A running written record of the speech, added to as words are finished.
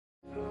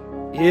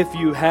If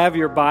you have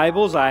your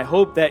Bibles, I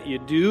hope that you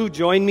do.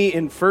 Join me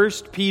in 1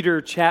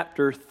 Peter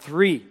chapter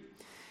 3.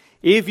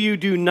 If you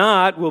do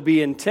not, we'll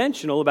be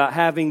intentional about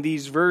having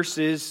these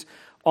verses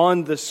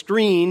on the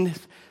screen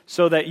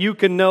so that you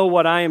can know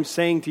what I am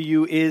saying to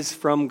you is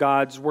from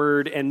God's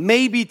Word, and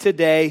maybe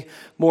today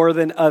more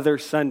than other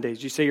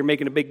Sundays. You say you're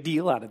making a big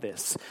deal out of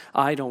this.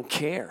 I don't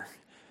care.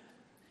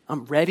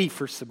 I'm ready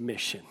for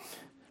submission.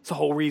 It's the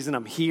whole reason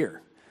I'm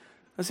here.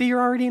 I see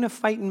you're already in a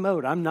fighting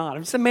mode. I'm not.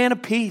 I'm just a man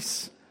of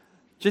peace.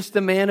 Just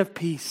a man of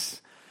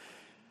peace.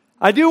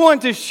 I do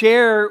want to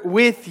share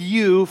with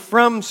you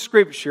from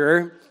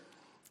Scripture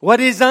what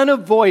is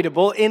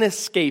unavoidable,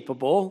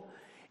 inescapable,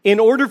 in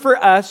order for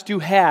us to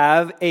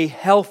have a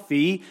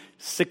healthy,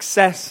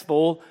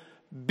 successful,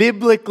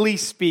 biblically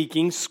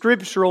speaking,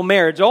 scriptural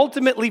marriage.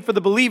 Ultimately, for the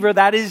believer,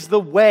 that is the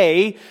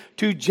way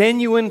to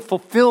genuine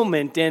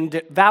fulfillment and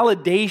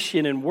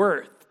validation and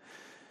worth.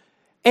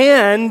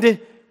 And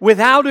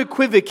without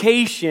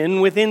equivocation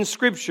within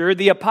Scripture,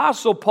 the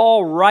Apostle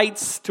Paul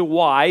writes to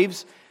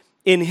wives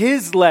in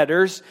his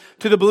letters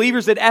to the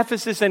believers at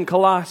Ephesus and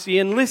Colossae,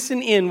 and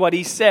listen in what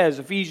he says,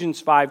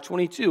 Ephesians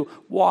 5:22.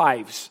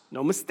 Wives,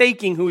 no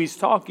mistaking who he's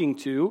talking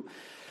to,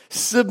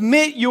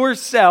 submit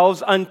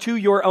yourselves unto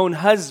your own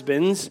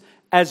husbands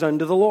as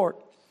unto the Lord.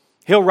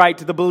 He'll write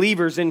to the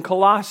believers in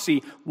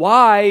Colossae,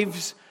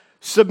 wives,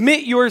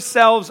 submit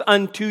yourselves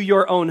unto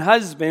your own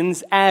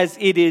husbands as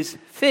it is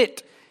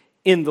fit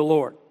in the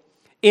Lord.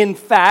 In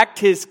fact,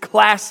 his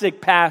classic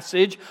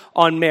passage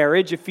on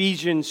marriage,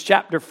 Ephesians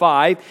chapter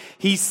 5,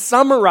 he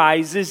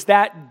summarizes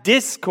that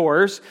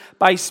discourse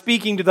by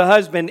speaking to the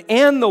husband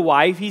and the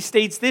wife. He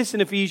states this in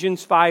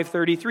Ephesians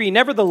 5:33.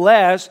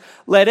 Nevertheless,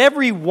 let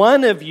every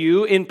one of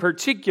you in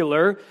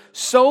particular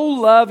so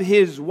love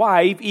his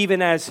wife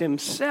even as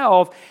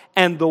himself,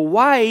 and the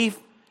wife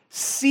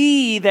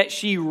see that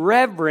she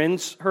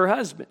reverence her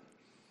husband.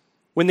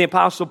 When the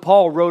Apostle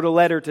Paul wrote a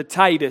letter to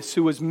Titus,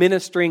 who was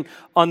ministering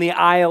on the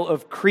Isle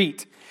of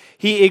Crete,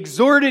 he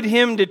exhorted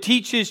him to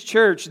teach his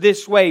church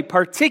this way,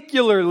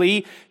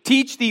 particularly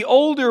teach the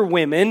older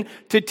women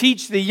to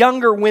teach the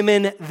younger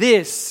women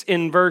this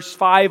in verse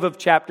 5 of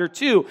chapter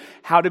 2,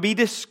 how to be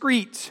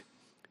discreet,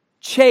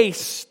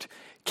 chaste,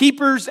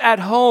 keepers at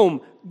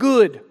home,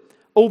 good,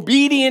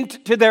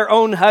 obedient to their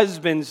own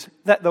husbands,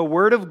 that the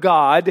word of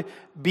God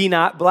be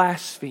not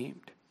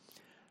blasphemed.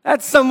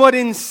 That's somewhat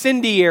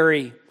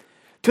incendiary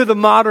to the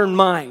modern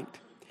mind.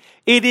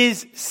 It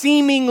is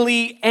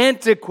seemingly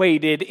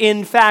antiquated.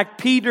 In fact,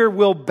 Peter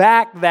will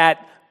back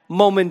that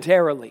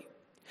momentarily.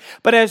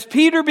 But as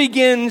Peter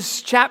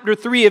begins chapter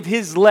 3 of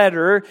his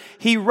letter,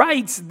 he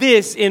writes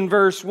this in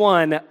verse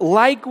 1,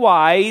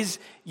 likewise,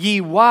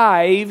 ye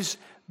wives,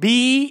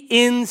 be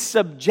in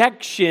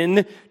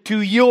subjection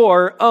to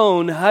your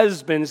own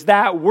husbands.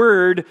 That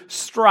word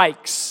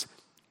strikes.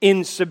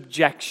 In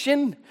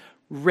subjection,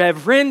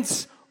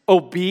 reverence,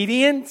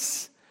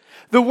 obedience.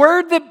 The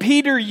word that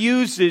Peter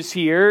uses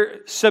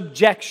here,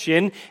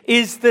 subjection,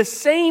 is the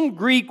same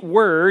Greek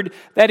word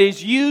that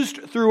is used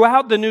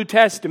throughout the New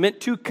Testament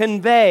to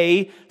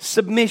convey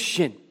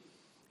submission.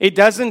 It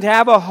doesn't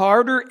have a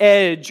harder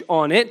edge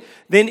on it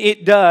than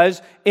it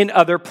does in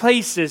other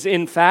places.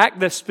 In fact,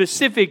 the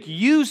specific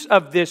use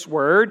of this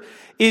word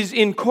is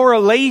in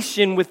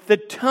correlation with the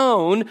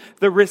tone,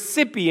 the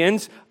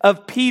recipients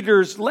of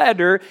Peter's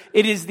letter.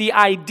 It is the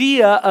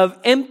idea of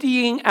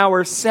emptying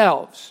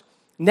ourselves,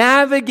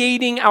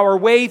 navigating our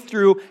way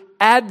through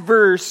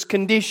adverse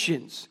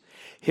conditions.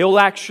 He'll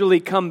actually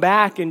come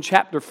back in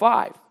chapter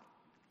 5.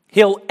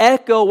 He'll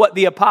echo what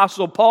the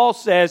Apostle Paul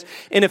says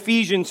in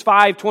Ephesians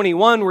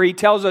 5:21, where he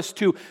tells us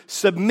to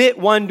submit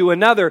one to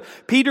another.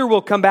 Peter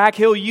will come back.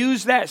 He'll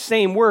use that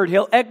same word.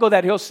 He'll echo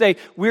that. He'll say,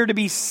 we're to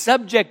be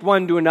subject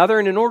one to another.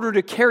 And in order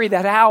to carry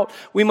that out,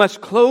 we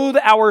must clothe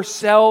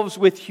ourselves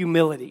with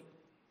humility.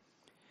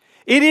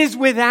 It is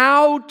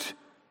without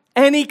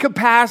any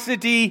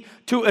capacity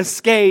to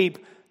escape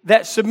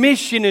that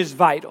submission is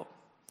vital.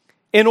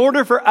 In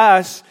order for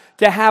us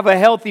to have a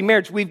healthy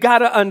marriage, we've got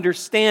to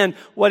understand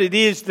what it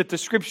is that the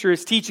Scripture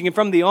is teaching. And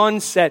from the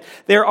onset,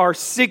 there are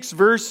 6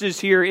 verses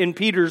here in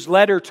Peter's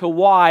letter to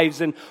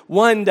wives and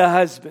 1 to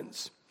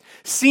husbands.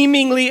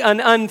 Seemingly an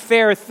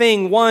unfair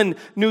thing, one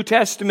New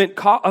Testament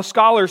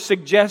scholar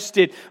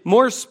suggested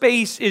more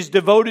space is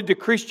devoted to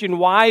Christian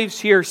wives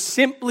here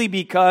simply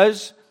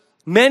because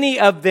many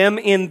of them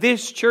in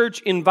this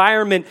church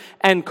environment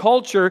and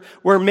culture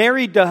were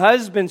married to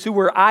husbands who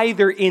were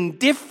either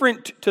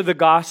indifferent to the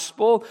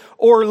gospel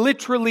or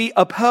literally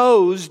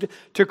opposed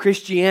to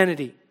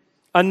Christianity.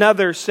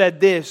 Another said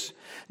this,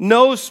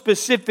 no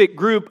specific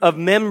group of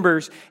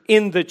members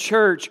in the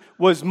church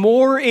was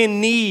more in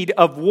need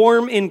of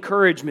warm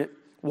encouragement,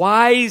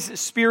 wise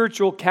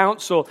spiritual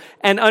counsel,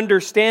 and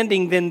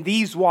understanding than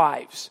these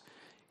wives.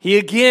 He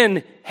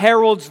again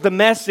heralds the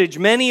message,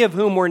 many of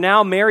whom were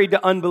now married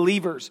to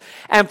unbelievers.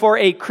 And for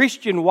a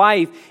Christian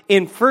wife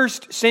in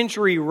first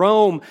century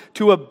Rome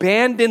to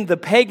abandon the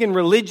pagan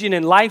religion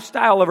and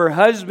lifestyle of her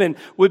husband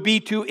would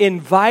be to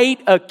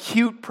invite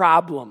acute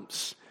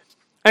problems.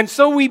 And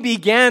so we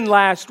began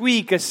last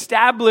week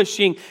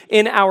establishing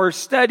in our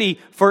study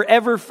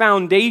Forever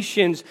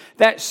Foundations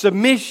that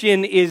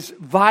submission is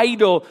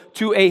vital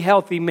to a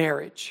healthy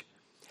marriage.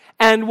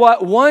 And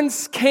what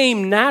once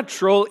came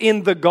natural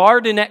in the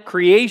garden at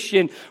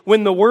creation,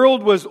 when the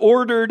world was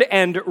ordered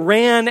and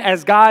ran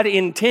as God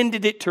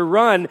intended it to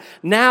run,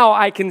 now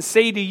I can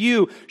say to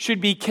you,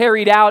 should be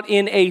carried out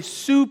in a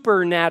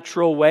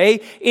supernatural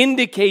way,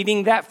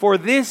 indicating that for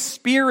this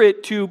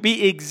Spirit to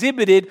be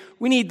exhibited,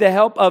 we need the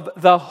help of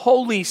the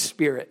Holy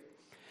Spirit.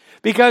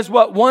 Because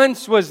what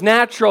once was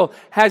natural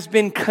has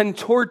been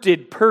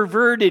contorted,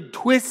 perverted,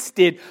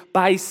 twisted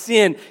by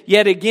sin.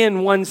 Yet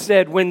again, one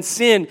said, when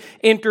sin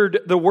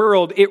entered the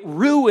world, it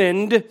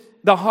ruined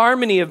the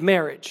harmony of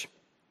marriage.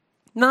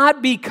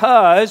 Not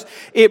because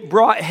it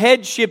brought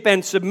headship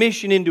and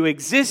submission into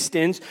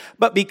existence,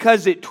 but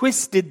because it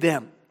twisted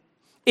them.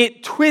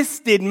 It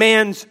twisted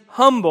man's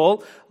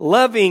humble,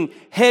 loving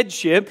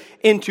headship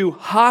into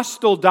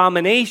hostile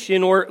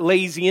domination or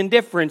lazy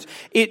indifference.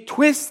 It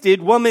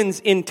twisted woman's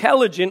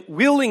intelligent,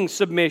 willing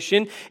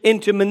submission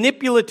into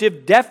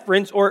manipulative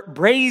deference or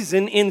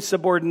brazen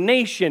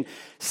insubordination.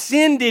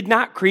 Sin did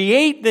not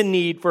create the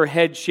need for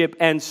headship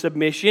and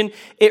submission.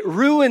 It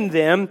ruined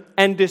them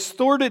and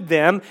distorted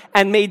them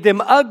and made them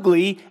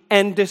ugly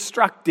and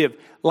destructive,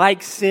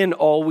 like sin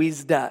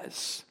always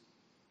does.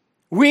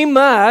 We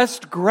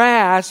must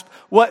grasp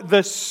what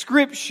the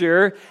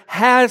Scripture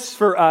has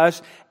for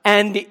us,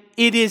 and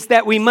it is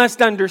that we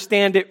must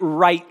understand it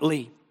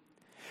rightly.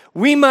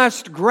 We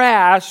must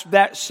grasp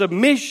that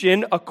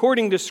submission,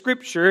 according to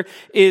Scripture,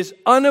 is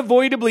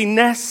unavoidably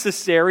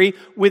necessary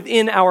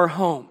within our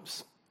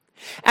homes.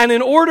 And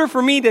in order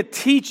for me to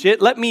teach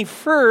it, let me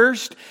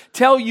first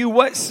tell you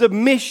what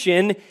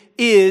submission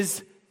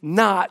is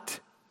not.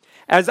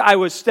 As I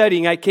was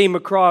studying, I came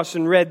across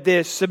and read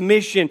this.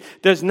 Submission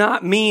does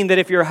not mean that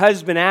if your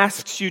husband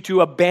asks you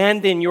to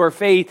abandon your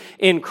faith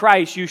in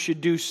Christ, you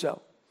should do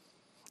so.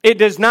 It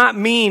does not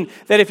mean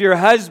that if your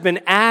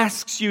husband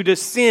asks you to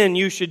sin,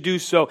 you should do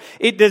so.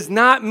 It does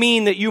not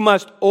mean that you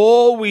must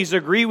always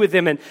agree with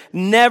him and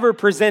never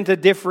present a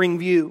differing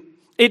view.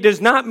 It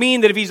does not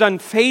mean that if he's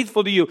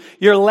unfaithful to you,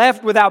 you're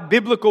left without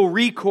biblical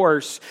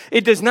recourse.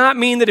 It does not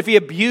mean that if he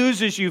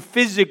abuses you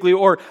physically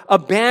or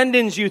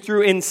abandons you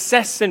through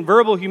incessant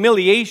verbal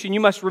humiliation, you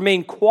must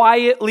remain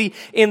quietly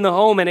in the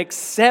home and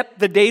accept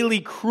the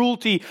daily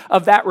cruelty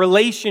of that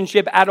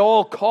relationship at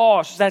all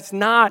costs. That's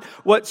not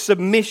what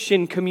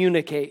submission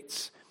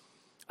communicates.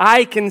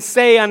 I can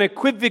say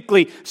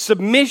unequivocally,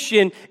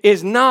 submission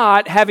is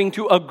not having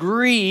to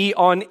agree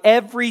on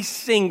every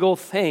single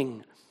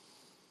thing.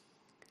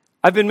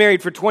 I've been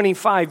married for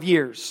 25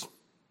 years.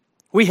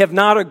 We have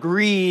not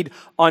agreed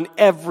on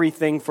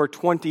everything for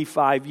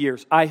 25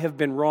 years. I have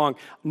been wrong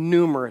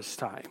numerous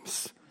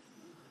times.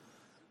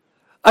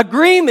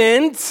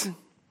 Agreement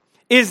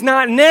is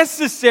not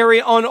necessary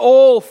on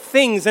all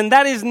things, and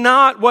that is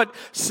not what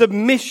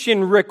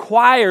submission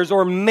requires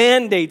or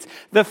mandates.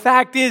 The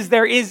fact is,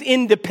 there is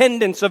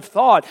independence of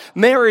thought.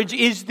 Marriage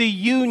is the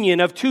union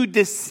of two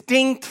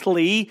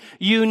distinctly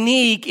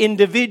unique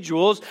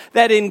individuals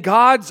that in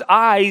God's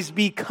eyes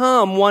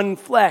become one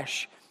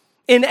flesh.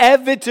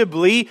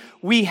 Inevitably,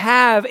 we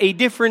have a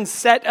different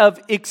set of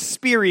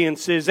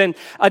experiences and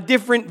a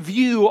different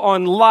view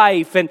on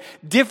life and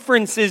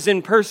differences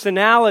in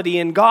personality.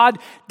 And God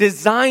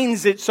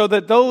designs it so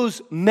that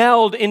those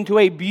meld into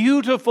a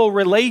beautiful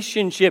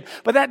relationship.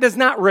 But that does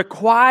not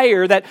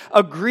require that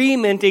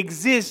agreement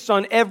exists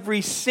on every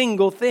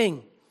single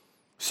thing.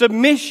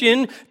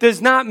 Submission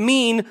does not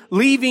mean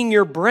leaving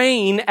your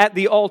brain at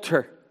the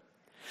altar.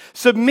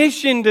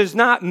 Submission does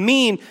not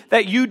mean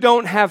that you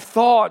don't have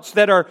thoughts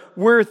that are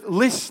worth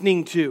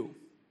listening to.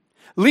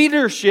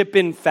 Leadership,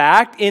 in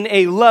fact, in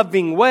a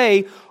loving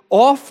way,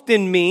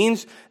 often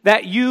means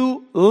that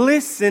you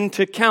listen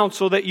to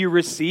counsel that you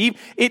receive.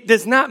 It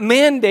does not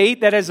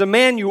mandate that as a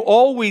man you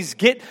always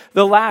get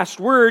the last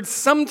word.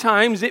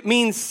 Sometimes it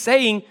means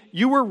saying,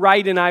 you were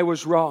right and I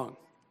was wrong.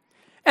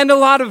 And a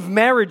lot of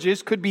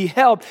marriages could be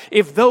helped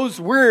if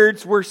those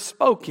words were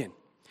spoken.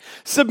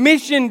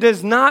 Submission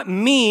does not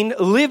mean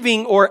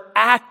living or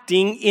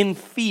acting in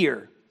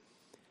fear.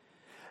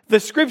 The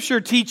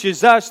Scripture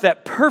teaches us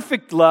that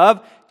perfect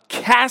love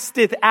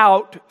casteth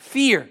out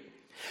fear.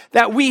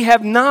 That we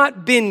have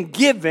not been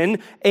given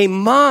a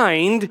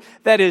mind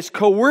that is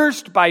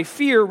coerced by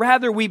fear.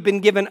 Rather, we've been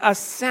given a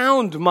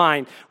sound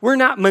mind. We're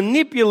not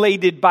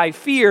manipulated by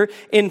fear.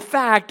 In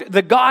fact,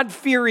 the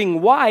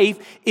God-fearing wife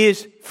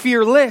is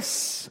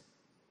fearless,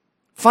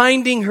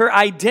 finding her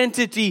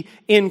identity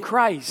in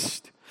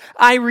Christ.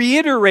 I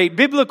reiterate,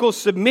 biblical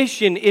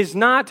submission is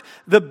not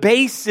the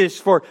basis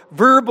for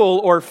verbal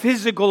or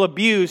physical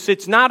abuse.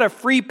 It's not a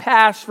free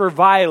pass for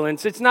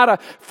violence. It's not a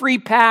free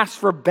pass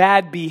for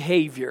bad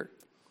behavior.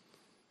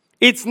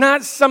 It's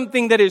not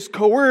something that is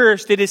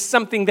coerced. It is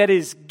something that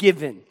is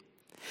given.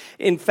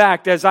 In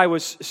fact, as I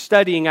was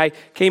studying, I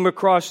came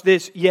across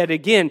this yet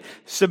again.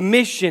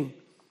 Submission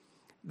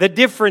the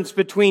difference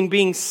between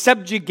being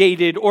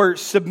subjugated or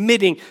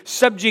submitting.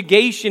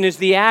 Subjugation is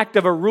the act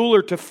of a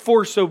ruler to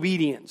force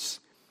obedience.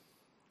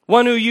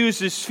 One who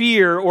uses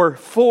fear or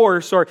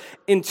force or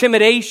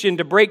intimidation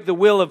to break the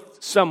will of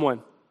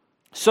someone,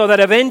 so that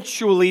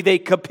eventually they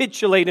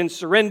capitulate and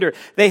surrender.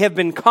 They have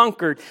been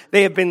conquered.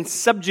 They have been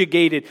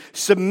subjugated.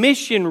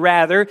 Submission,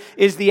 rather,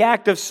 is the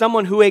act of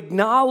someone who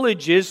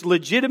acknowledges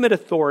legitimate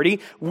authority,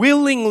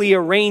 willingly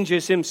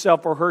arranges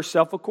himself or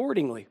herself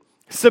accordingly.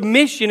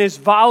 Submission is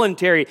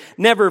voluntary,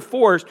 never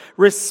forced,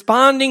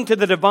 responding to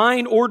the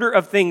divine order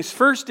of things,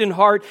 first in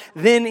heart,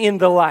 then in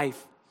the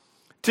life.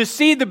 To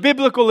see the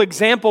biblical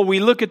example, we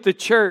look at the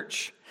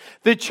church.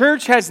 The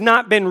church has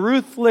not been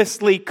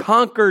ruthlessly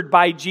conquered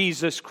by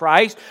Jesus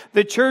Christ.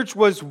 The church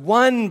was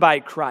won by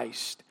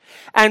Christ.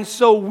 And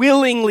so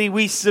willingly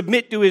we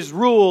submit to His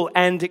rule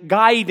and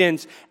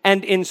guidance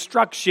and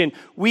instruction.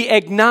 We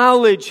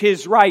acknowledge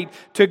His right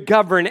to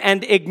govern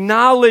and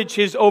acknowledge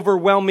His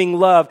overwhelming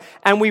love.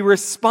 And we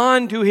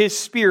respond to His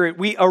Spirit.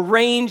 We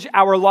arrange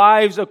our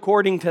lives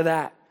according to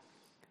that.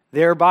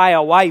 Thereby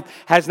a wife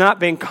has not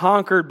been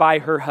conquered by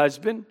her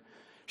husband.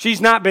 She's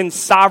not been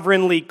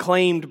sovereignly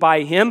claimed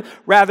by him.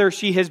 Rather,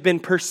 she has been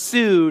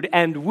pursued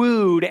and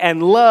wooed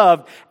and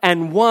loved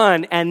and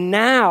won. And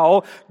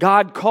now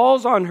God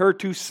calls on her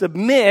to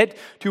submit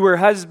to her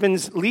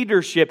husband's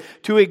leadership,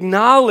 to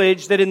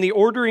acknowledge that in the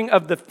ordering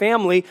of the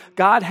family,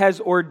 God has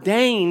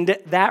ordained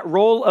that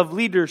role of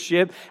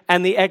leadership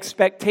and the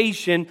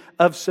expectation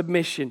of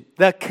submission.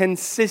 The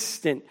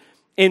consistent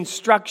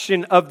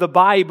instruction of the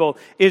Bible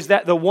is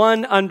that the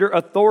one under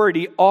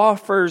authority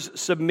offers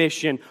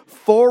submission.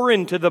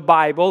 Foreign to the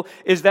Bible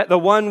is that the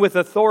one with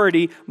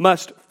authority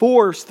must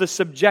force the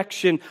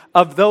subjection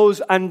of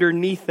those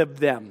underneath of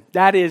them.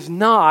 That is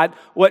not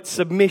what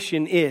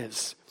submission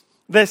is.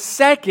 The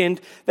second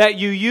that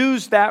you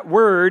use that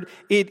word,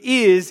 it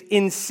is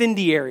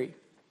incendiary.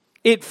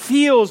 It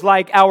feels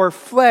like our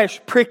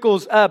flesh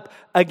prickles up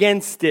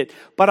against it.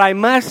 But I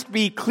must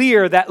be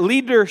clear that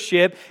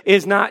leadership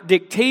is not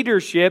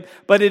dictatorship,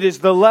 but it is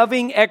the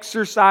loving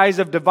exercise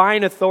of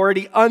divine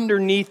authority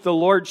underneath the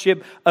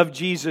lordship of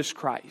Jesus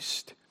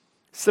Christ.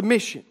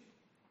 Submission.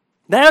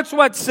 That's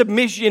what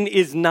submission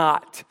is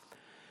not.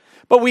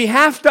 But we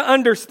have to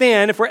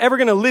understand, if we're ever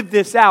going to live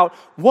this out,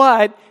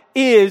 what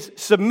is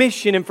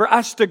submission. And for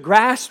us to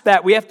grasp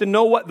that, we have to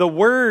know what the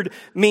word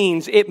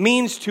means. It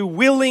means to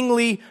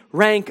willingly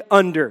rank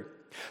under,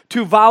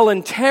 to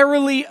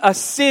voluntarily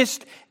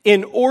assist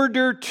in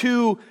order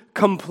to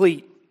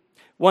complete.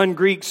 One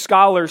Greek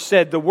scholar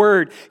said the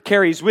word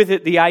carries with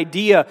it the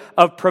idea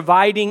of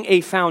providing a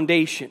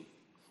foundation.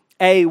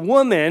 A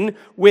woman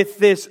with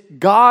this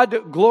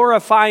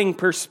God-glorifying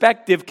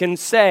perspective can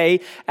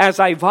say,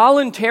 as I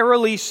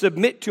voluntarily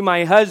submit to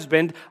my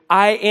husband,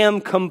 I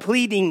am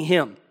completing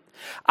him.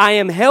 I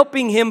am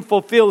helping him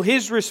fulfill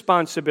his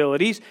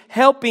responsibilities,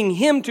 helping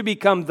him to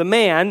become the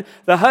man,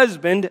 the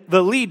husband,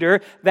 the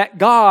leader that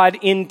God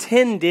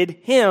intended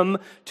him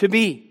to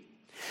be.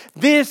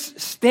 This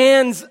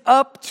stands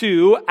up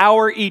to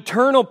our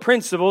eternal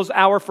principles,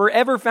 our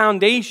forever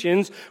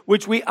foundations,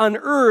 which we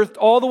unearthed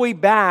all the way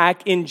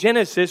back in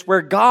Genesis,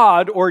 where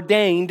God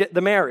ordained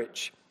the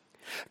marriage.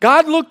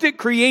 God looked at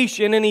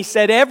creation and He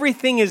said,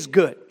 everything is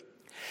good.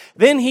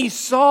 Then He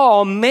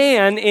saw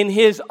man in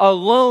his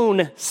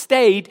alone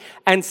state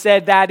and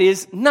said, that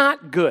is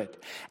not good.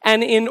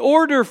 And in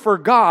order for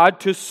God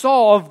to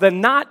solve the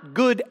not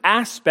good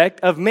aspect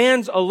of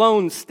man's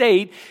alone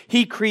state,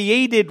 He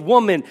created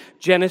woman.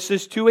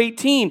 Genesis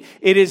 2:18.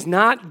 It is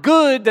not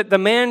good that the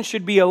man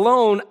should be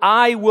alone.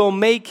 I will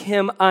make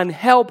him an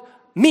help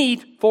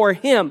meet for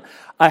him.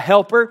 A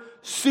helper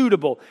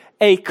suitable.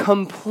 A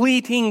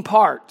completing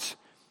part.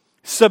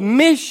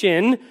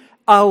 Submission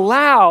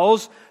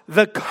allows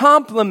the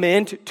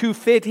complement to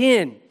fit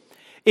in.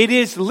 It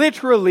is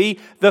literally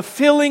the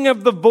filling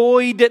of the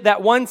void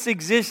that once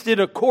existed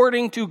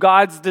according to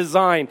God's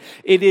design.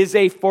 It is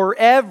a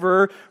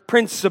forever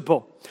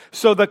principle.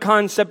 So the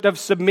concept of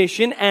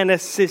submission and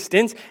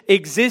assistance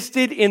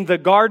existed in the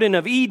Garden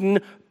of Eden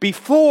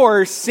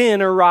before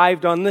sin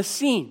arrived on the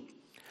scene.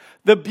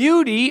 The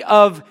beauty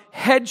of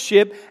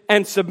headship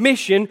and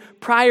submission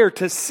prior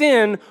to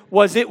sin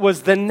was it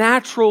was the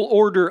natural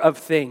order of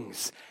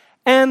things.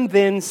 And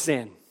then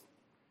sin.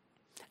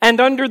 And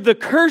under the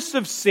curse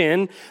of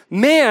sin,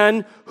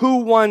 man who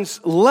once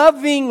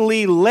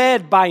lovingly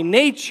led by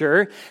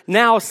nature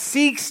now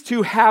seeks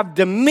to have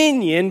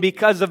dominion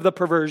because of the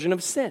perversion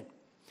of sin.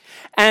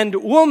 And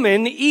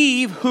woman,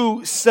 Eve,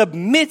 who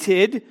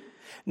submitted,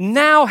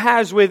 now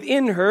has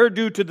within her,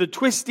 due to the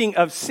twisting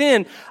of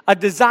sin, a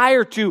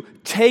desire to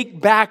take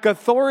back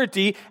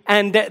authority,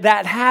 and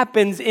that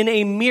happens in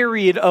a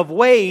myriad of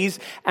ways,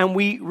 and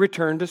we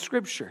return to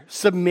Scripture.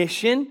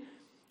 Submission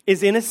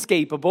is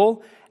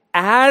inescapable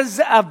as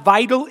a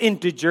vital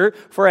integer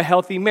for a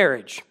healthy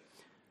marriage.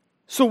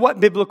 So what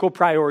biblical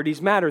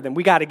priorities matter then?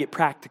 We got to get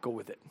practical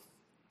with it.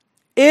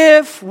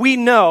 If we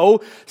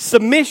know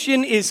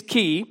submission is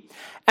key,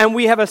 and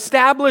we have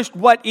established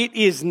what it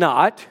is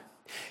not,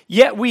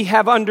 Yet we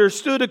have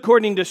understood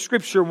according to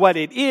Scripture what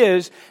it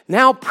is.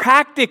 Now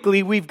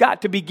practically we've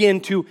got to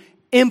begin to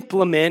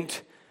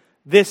implement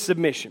this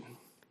submission.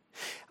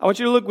 I want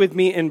you to look with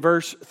me in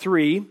verse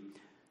 3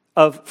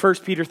 of 1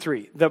 Peter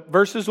 3. The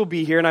verses will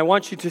be here, and I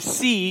want you to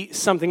see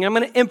something. I'm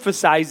going to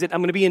emphasize it.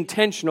 I'm going to be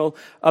intentional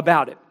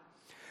about it.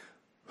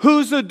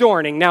 Who's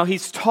adorning? Now,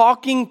 he's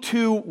talking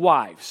to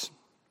wives.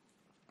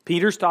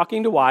 Peter's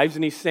talking to wives,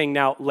 and he's saying,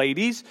 now,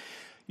 ladies,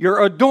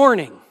 you're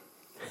adorning.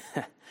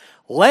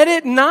 Let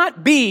it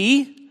not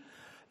be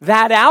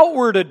that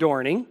outward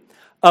adorning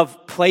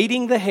of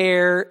plaiting the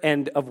hair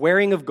and of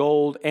wearing of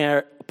gold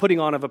and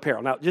putting on of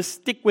apparel. Now, just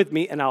stick with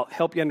me, and I'll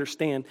help you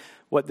understand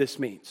what this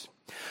means.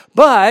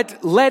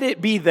 But let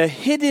it be the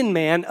hidden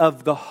man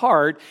of the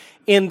heart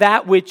in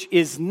that which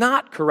is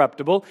not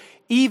corruptible,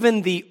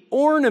 even the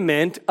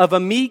ornament of a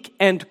meek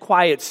and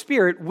quiet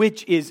spirit,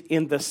 which is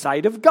in the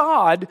sight of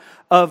God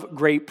of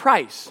great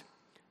price.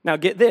 Now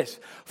get this.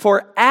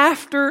 For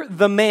after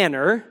the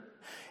manner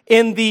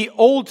in the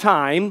old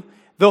time,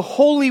 the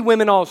holy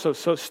women also.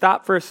 So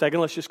stop for a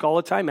second. Let's just call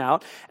a time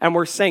out. And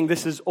we're saying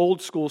this is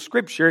old school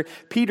scripture.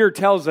 Peter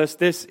tells us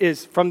this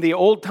is from the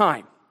old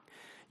time.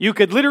 You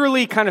could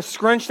literally kind of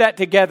scrunch that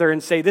together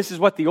and say, this is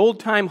what the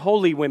old-time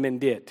holy women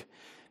did.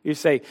 You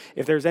say,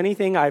 if there's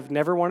anything I've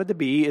never wanted to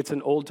be, it's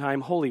an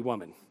old-time holy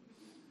woman.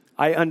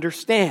 I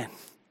understand.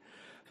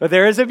 But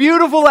there is a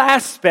beautiful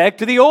aspect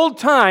to the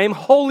old-time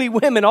holy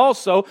women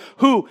also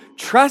who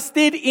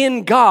trusted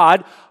in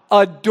God,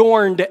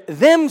 adorned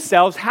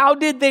themselves. How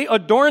did they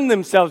adorn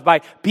themselves?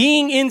 By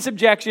being in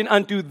subjection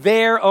unto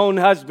their own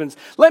husbands.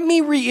 Let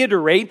me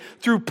reiterate,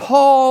 through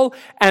Paul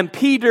and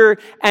Peter,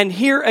 and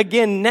here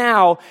again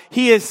now,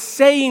 he is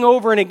saying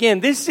over and again,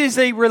 this is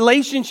a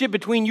relationship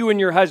between you and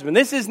your husband.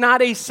 This is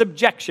not a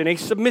subjection, a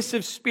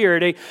submissive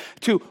spirit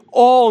to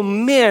all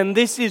men.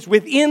 This is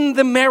within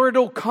the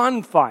marital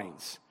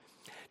confines.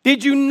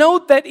 Did you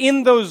note that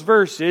in those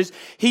verses,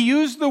 he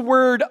used the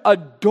word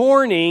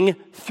adorning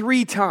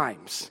 3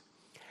 times?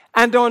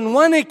 And on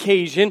one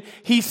occasion,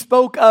 he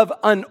spoke of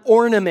an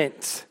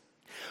ornament.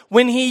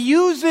 When he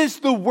uses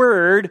the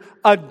word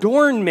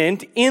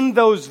adornment in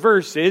those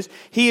verses,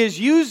 he is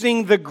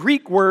using the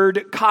Greek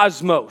word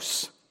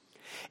cosmos.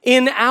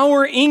 In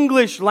our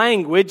English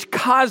language,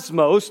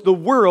 cosmos, the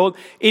world,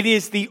 it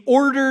is the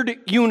ordered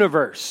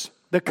universe,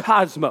 the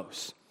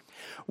cosmos.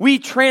 We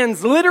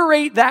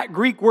transliterate that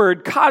Greek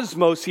word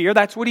cosmos here,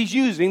 that's what he's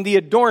using, the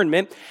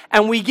adornment,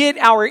 and we get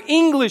our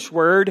English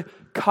word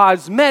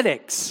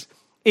cosmetics.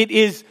 It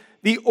is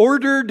the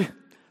ordered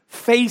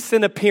face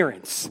and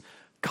appearance,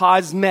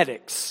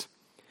 cosmetics.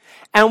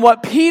 And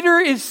what Peter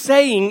is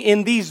saying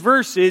in these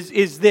verses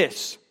is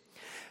this.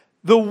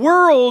 The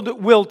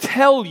world will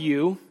tell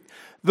you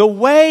the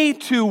way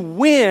to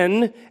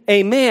win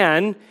a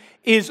man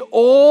is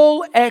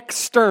all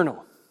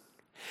external.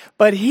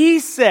 But he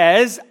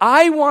says,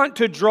 I want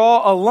to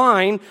draw a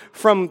line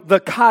from the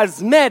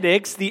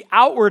cosmetics, the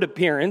outward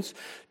appearance,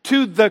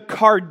 to the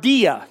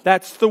cardia.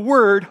 That's the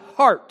word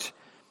heart.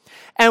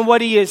 And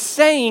what he is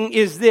saying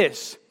is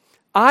this.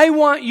 I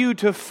want you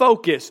to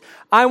focus.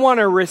 I want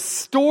to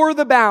restore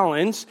the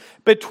balance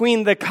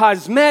between the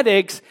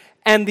cosmetics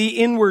and the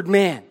inward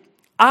man.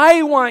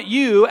 I want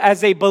you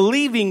as a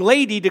believing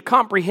lady to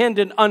comprehend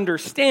and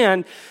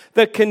understand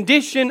the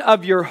condition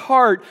of your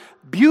heart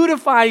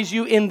beautifies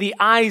you in the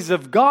eyes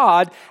of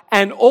God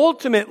and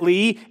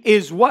ultimately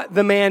is what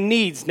the man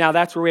needs. Now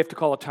that's where we have to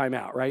call a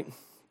timeout, right?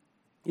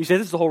 You say,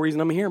 this is the whole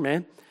reason I'm here,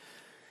 man.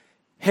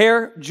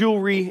 Hair,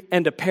 jewelry,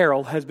 and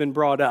apparel has been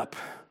brought up.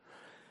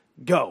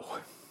 Go.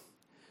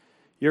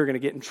 You're going to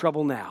get in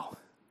trouble now.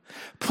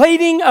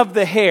 Plaiting of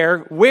the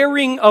hair,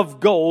 wearing of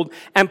gold,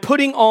 and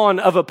putting on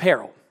of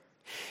apparel.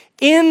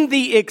 In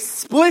the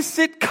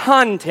explicit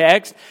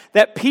context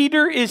that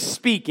Peter is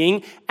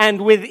speaking,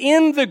 and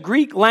within the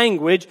Greek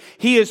language,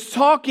 he is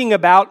talking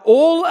about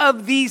all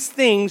of these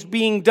things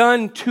being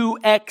done to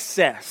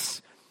excess.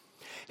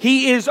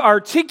 He is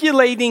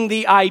articulating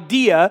the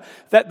idea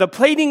that the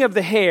plaiting of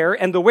the hair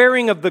and the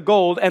wearing of the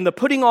gold and the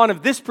putting on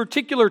of this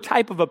particular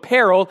type of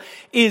apparel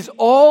is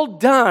all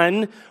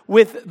done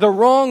with the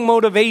wrong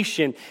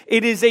motivation.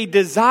 It is a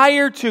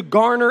desire to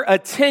garner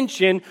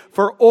attention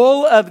for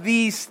all of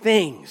these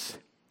things.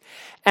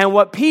 And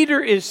what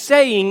Peter is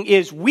saying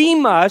is we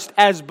must,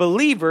 as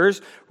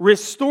believers,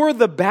 restore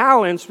the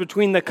balance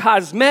between the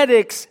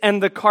cosmetics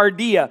and the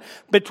cardia,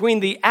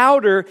 between the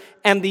outer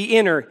and the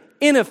inner.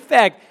 In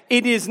effect,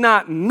 it is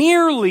not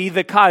merely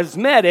the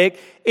cosmetic,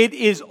 it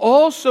is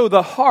also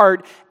the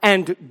heart,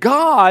 and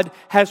God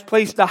has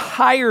placed a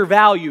higher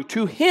value.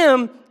 To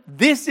him,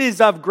 this is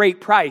of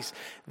great price.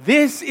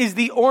 This is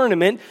the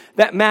ornament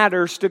that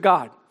matters to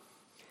God.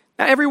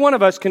 Now, every one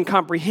of us can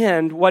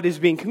comprehend what is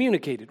being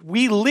communicated.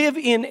 We live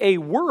in a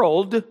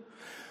world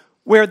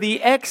where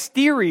the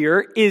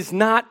exterior is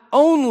not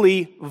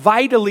only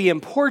vitally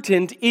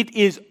important, it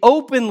is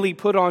openly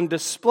put on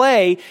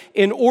display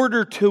in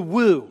order to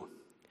woo.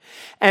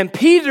 And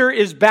Peter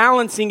is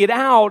balancing it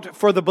out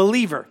for the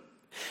believer.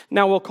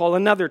 Now we'll call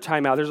another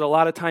timeout. There's a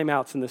lot of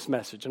timeouts in this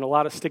message and a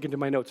lot of sticking to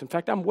my notes. In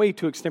fact, I'm way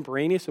too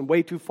extemporaneous and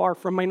way too far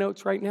from my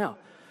notes right now.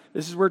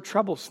 This is where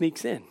trouble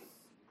sneaks in.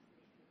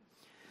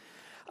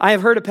 I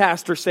have heard a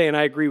pastor say, and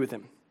I agree with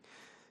him,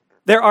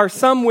 there are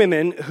some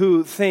women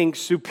who think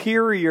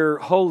superior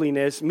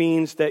holiness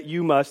means that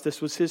you must, this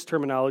was his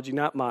terminology,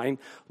 not mine,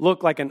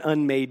 look like an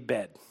unmade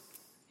bed.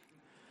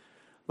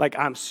 Like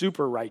I'm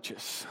super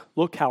righteous.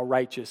 Look how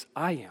righteous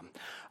I am.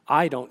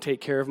 I don't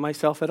take care of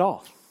myself at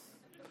all.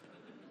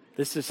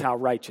 This is how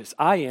righteous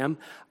I am.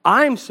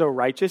 I'm so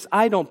righteous,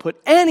 I don't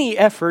put any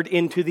effort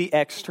into the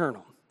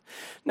external.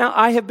 Now,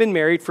 I have been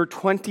married for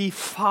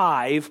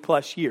 25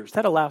 plus years.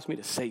 That allows me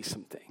to say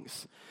some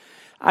things.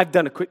 I've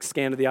done a quick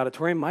scan of the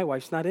auditorium. My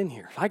wife's not in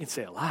here. I can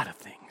say a lot of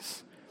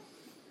things.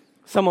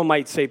 Someone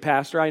might say,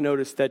 Pastor, I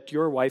noticed that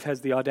your wife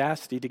has the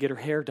audacity to get her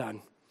hair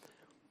done.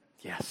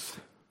 Yes.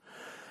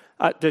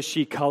 Does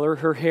she color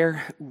her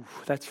hair? Ooh,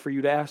 that's for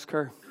you to ask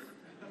her.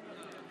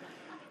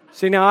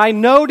 See, now I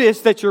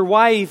noticed that your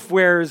wife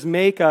wears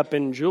makeup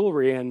and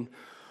jewelry, and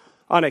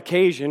on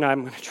occasion,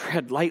 I'm going to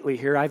tread lightly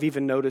here, I've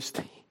even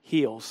noticed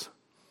heels.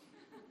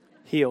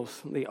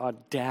 Heels, the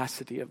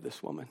audacity of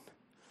this woman.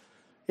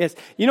 Yes,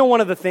 you know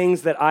one of the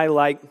things that I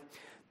like,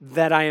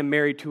 that I am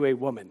married to a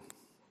woman.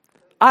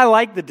 I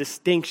like the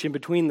distinction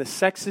between the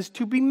sexes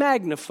to be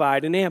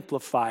magnified and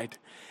amplified.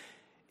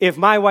 If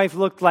my wife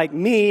looked like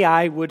me,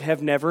 I would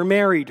have never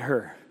married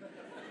her.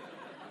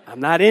 I'm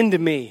not into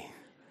me.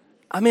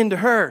 I'm into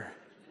her.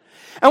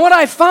 And what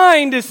I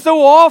find is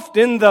so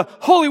often the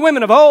holy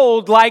women of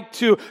old like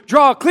to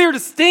draw a clear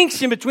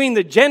distinction between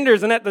the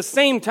genders and at the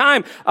same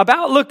time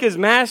about look as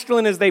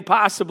masculine as they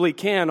possibly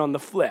can on the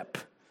flip.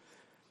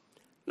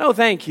 No,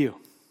 thank you.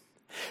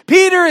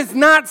 Peter is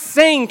not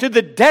saying to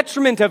the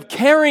detriment of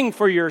caring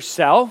for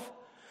yourself,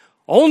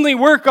 only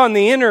work on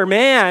the inner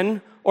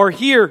man or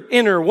here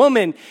inner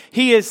woman.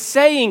 He is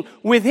saying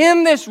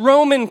within this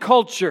Roman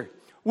culture,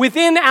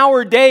 within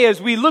our day,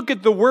 as we look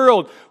at the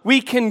world,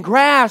 we can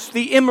grasp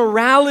the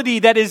immorality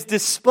that is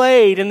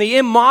displayed and the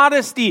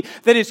immodesty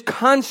that is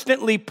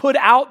constantly put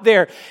out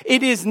there.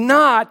 It is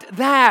not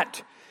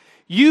that.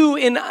 You,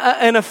 in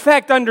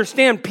effect,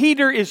 understand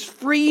Peter is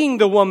freeing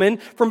the woman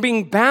from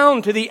being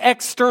bound to the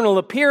external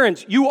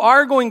appearance. You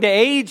are going to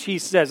age, he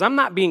says. I'm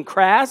not being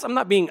crass. I'm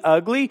not being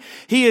ugly.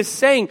 He is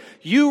saying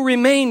you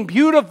remain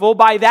beautiful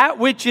by that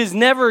which is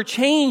never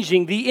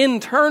changing, the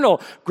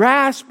internal.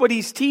 Grasp what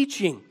he's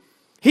teaching.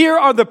 Here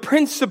are the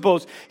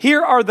principles.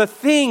 Here are the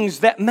things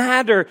that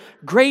matter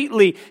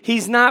greatly.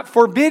 He's not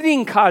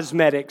forbidding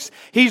cosmetics.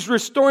 He's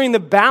restoring the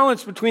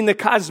balance between the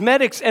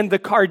cosmetics and the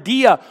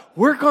cardia.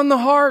 Work on the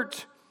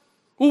heart.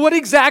 Well, what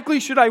exactly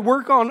should I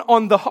work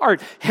on the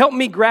heart? Help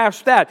me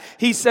grasp that.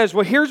 He says,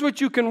 well, here's what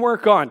you can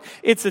work on.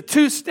 It's a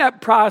two-step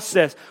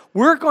process.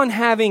 Work on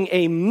having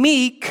a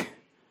meek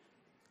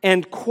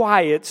and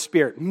quiet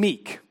spirit.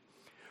 Meek.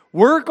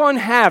 Work on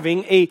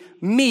having a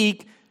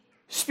meek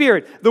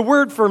spirit. The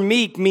word for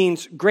meek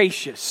means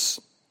gracious,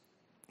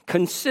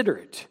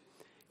 considerate.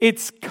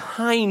 It's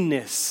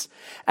kindness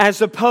as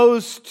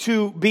opposed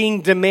to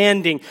being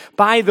demanding.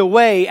 By the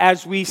way,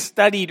 as we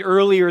studied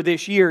earlier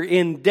this year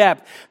in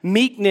depth,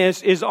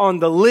 meekness is on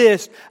the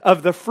list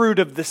of the fruit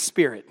of the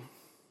Spirit,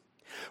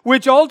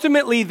 which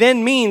ultimately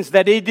then means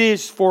that it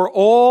is for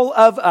all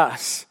of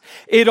us.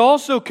 It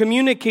also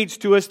communicates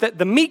to us that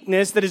the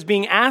meekness that is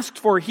being asked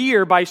for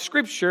here by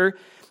Scripture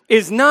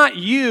is not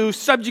you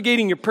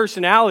subjugating your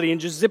personality and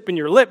just zipping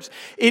your lips.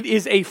 It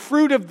is a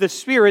fruit of the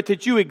Spirit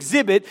that you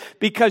exhibit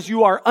because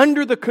you are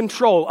under the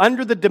control,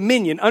 under the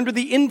dominion, under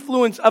the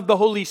influence of the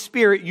Holy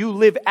Spirit. You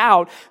live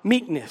out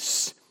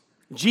meekness.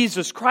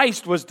 Jesus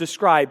Christ was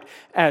described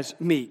as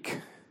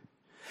meek.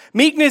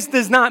 Meekness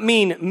does not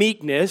mean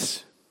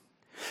meekness.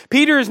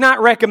 Peter is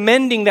not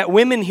recommending that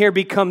women here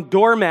become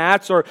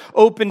doormats or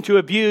open to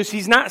abuse.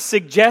 He's not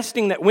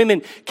suggesting that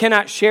women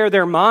cannot share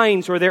their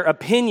minds or their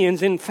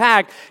opinions. In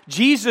fact,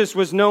 Jesus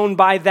was known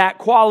by that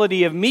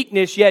quality of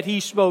meekness, yet he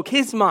spoke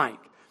his mind.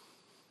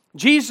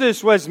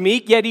 Jesus was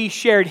meek, yet he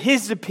shared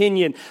his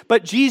opinion.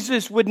 But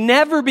Jesus would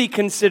never be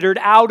considered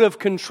out of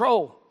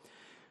control.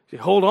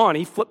 Hold on,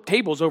 he flipped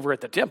tables over at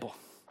the temple.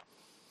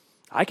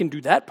 I can do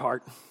that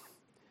part.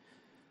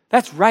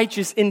 That's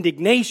righteous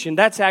indignation.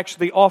 That's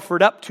actually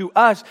offered up to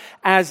us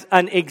as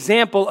an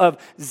example of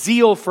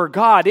zeal for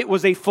God. It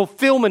was a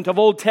fulfillment of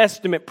Old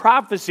Testament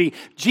prophecy.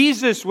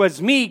 Jesus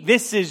was meek.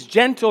 This is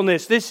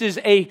gentleness. This is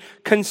a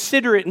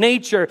considerate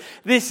nature.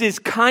 This is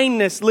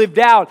kindness lived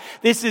out.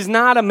 This is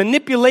not a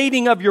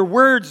manipulating of your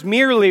words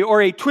merely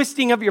or a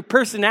twisting of your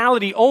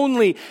personality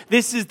only.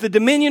 This is the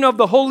dominion of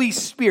the Holy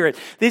Spirit.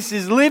 This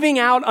is living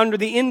out under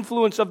the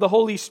influence of the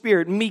Holy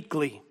Spirit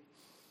meekly,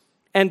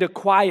 and a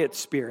quiet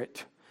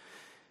spirit.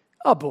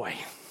 Oh boy,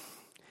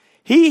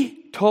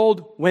 he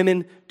told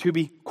women to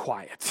be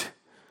quiet.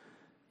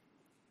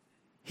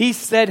 He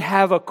said,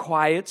 have a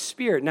quiet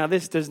spirit. Now,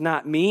 this does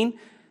not mean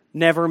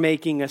never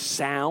making a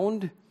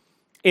sound.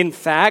 In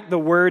fact, the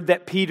word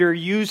that Peter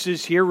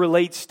uses here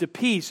relates to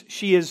peace.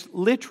 She is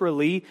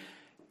literally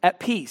at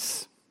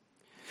peace.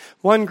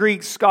 One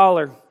Greek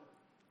scholar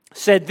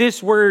said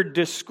this word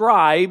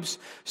describes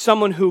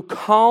someone who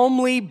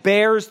calmly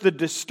bears the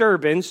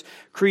disturbance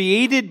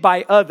created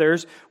by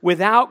others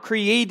without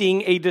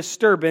creating a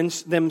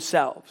disturbance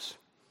themselves.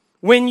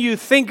 When you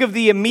think of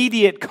the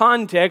immediate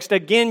context,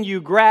 again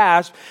you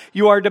grasp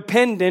you are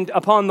dependent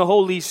upon the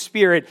Holy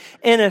Spirit.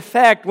 In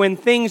effect, when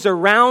things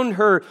around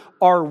her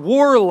are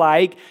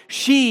warlike,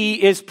 she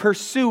is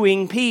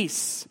pursuing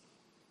peace.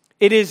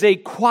 It is a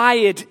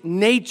quiet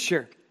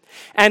nature.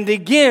 And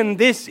again,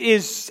 this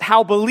is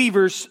how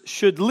believers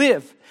should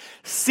live.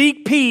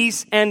 Seek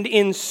peace and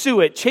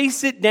ensue it.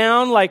 Chase it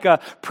down like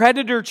a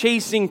predator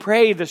chasing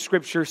prey, the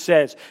scripture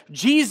says.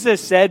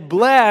 Jesus said,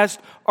 blessed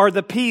are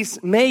the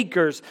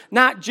peacemakers,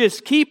 not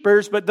just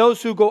keepers, but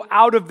those who go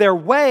out of their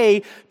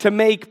way to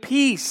make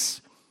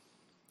peace.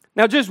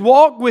 Now just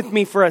walk with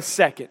me for a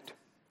second.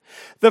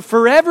 The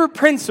forever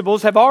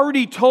principles have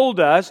already told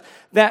us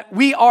that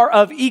we are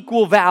of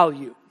equal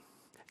value.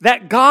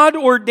 That God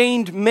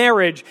ordained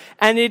marriage,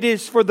 and it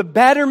is for the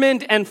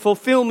betterment and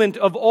fulfillment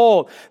of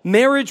all.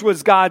 Marriage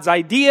was God's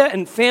idea,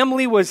 and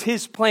family was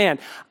His plan.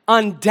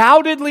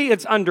 Undoubtedly,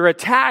 it's under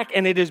attack,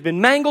 and it has been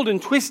mangled and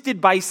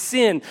twisted by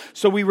sin.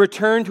 So we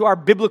return to our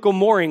biblical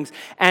moorings,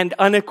 and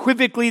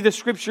unequivocally the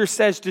Scripture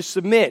says to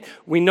submit.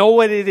 We know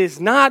what it is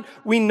not,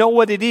 we know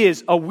what it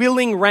is, a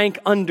willing rank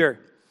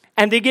under.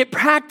 And to get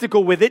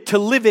practical with it, to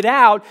live it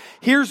out,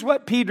 here's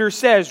what Peter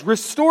says,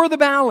 restore the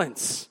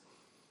balance.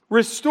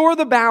 Restore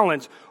the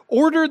balance.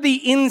 Order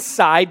the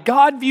inside.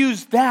 God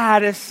views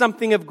that as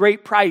something of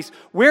great price.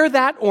 Wear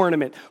that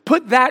ornament.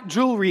 Put that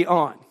jewelry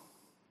on.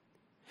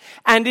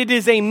 And it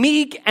is a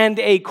meek and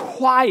a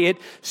quiet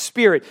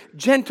spirit.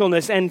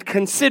 Gentleness and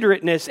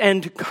considerateness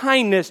and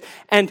kindness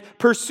and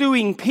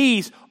pursuing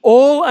peace,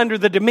 all under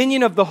the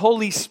dominion of the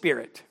Holy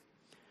Spirit.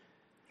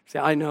 See,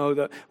 I know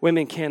that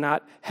women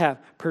cannot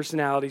have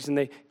personalities and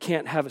they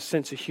can't have a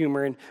sense of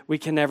humor and we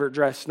can never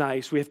dress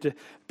nice. We have to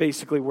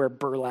basically wear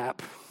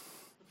burlap.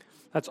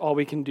 That's all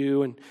we can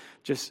do and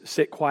just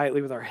sit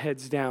quietly with our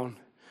heads down.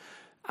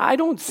 I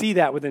don't see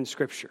that within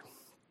Scripture.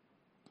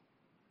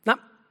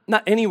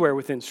 Not anywhere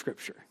within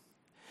Scripture.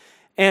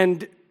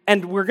 And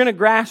we're going to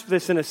grasp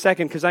this in a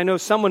second because I know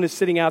someone is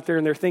sitting out there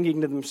and they're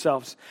thinking to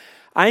themselves,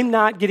 I'm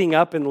not getting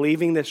up and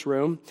leaving this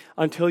room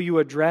until you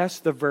address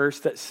the verse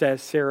that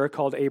says Sarah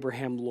called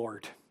Abraham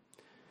Lord.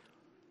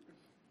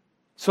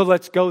 So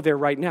let's go there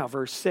right now.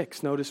 Verse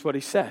 6, notice what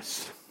he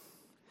says.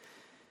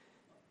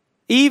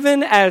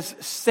 Even as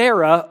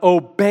Sarah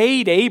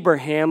obeyed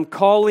Abraham,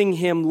 calling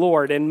him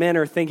Lord, and men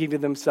are thinking to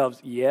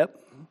themselves,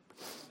 yep,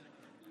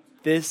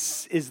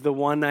 this is the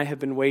one I have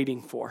been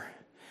waiting for.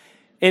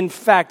 In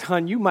fact,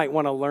 hon, you might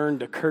want to learn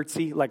to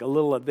curtsy like a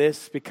little of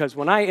this, because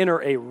when I enter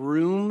a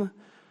room,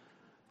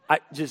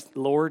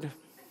 Lord,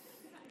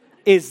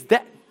 is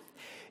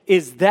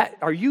that,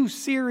 are you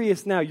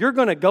serious now? You're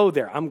going to go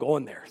there. I'm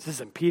going there. This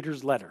is in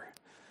Peter's letter.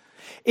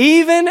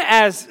 Even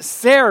as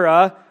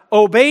Sarah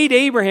obeyed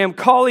Abraham,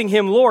 calling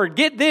him Lord.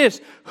 Get this,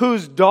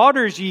 whose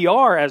daughters ye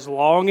are, as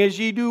long as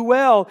ye do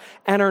well,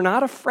 and are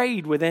not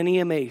afraid with any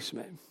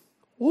amazement.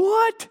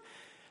 What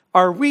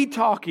are we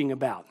talking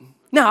about?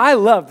 Now, I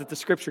love that the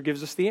Scripture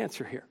gives us the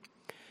answer here.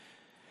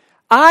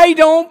 I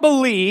don't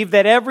believe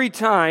that every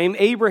time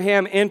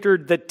Abraham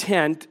entered the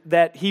tent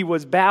that he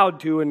was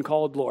bowed to and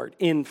called Lord.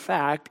 In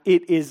fact,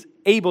 it is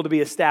able to be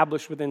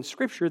established within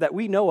Scripture that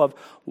we know of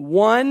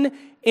one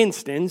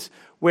instance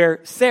where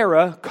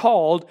Sarah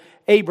called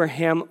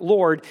Abraham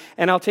Lord,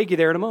 and I'll take you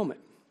there in a moment.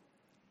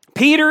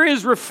 Peter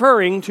is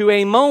referring to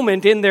a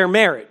moment in their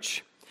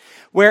marriage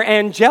where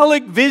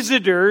angelic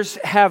visitors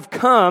have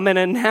come and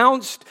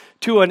announced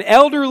to an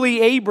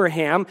elderly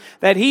Abraham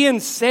that he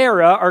and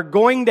Sarah are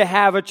going to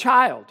have a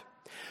child.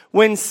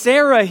 When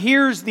Sarah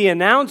hears the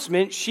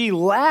announcement, she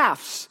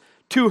laughs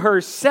to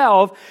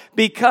herself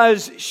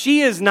because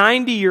she is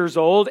 90 years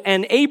old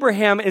and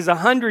Abraham is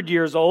 100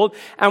 years old.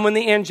 And when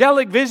the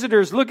angelic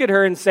visitors look at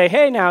her and say,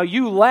 hey, now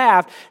you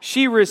laughed,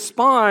 she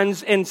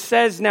responds and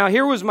says, now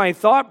here was my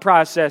thought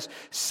process.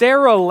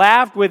 Sarah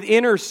laughed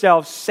within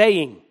herself,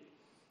 saying,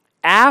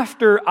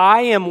 after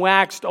I am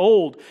waxed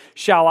old,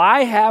 shall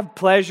I have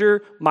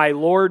pleasure, my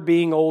Lord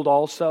being old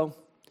also?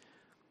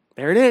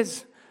 There it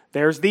is.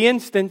 There's the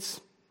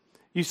instance.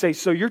 You say,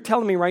 so you're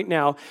telling me right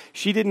now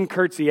she didn't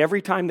curtsy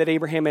every time that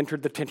Abraham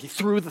entered the tent. He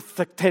threw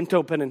the tent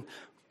open and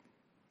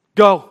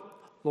go,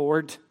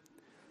 Lord,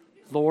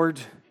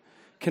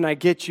 can I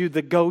get you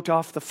the goat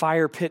off the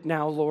fire pit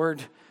now,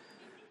 Lord?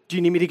 Do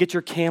you need me to get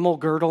your camel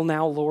girdle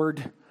now,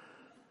 Lord?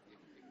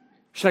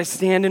 Should I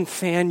stand and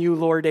fan you,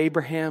 Lord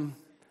Abraham?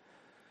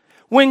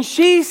 When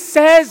she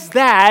says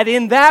that,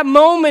 in that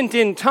moment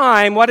in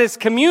time, what is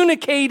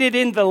communicated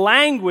in the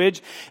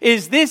language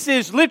is this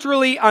is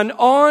literally an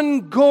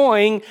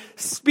ongoing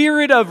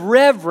spirit of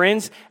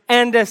reverence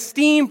and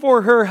esteem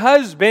for her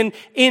husband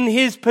in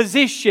his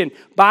position.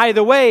 By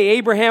the way,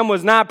 Abraham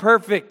was not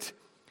perfect.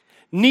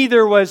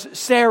 Neither was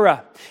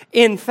Sarah.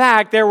 In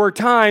fact, there were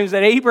times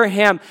that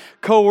Abraham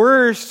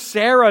coerced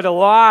Sarah to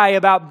lie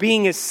about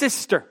being his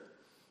sister.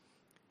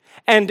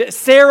 And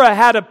Sarah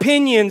had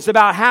opinions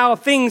about how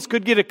things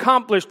could get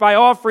accomplished by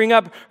offering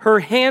up her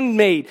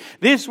handmaid.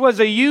 This was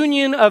a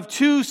union of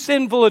two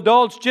sinful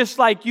adults just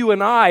like you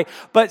and I.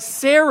 But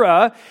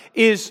Sarah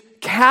is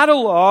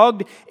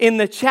cataloged in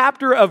the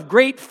chapter of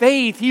great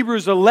faith,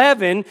 Hebrews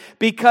 11,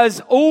 because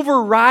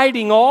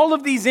overriding all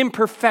of these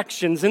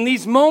imperfections and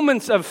these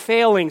moments of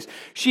failings,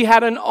 she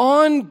had an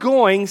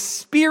ongoing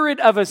spirit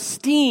of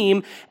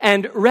esteem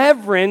and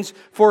reverence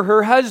for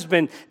her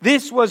husband.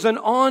 This was an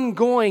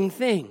ongoing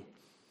thing.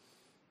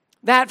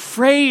 That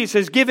phrase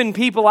has given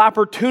people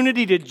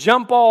opportunity to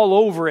jump all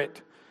over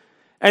it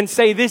and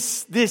say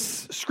this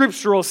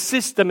scriptural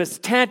system is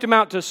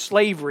tantamount to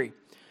slavery.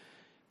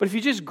 But if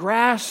you just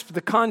grasp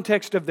the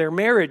context of their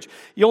marriage,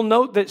 you'll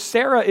note that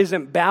Sarah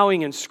isn't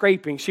bowing and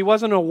scraping. She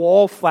wasn't a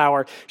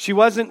wallflower. She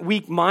wasn't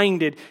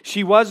weak-minded.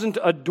 She wasn't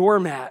a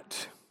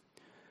doormat.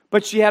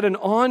 But she had an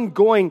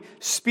ongoing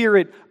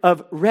spirit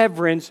of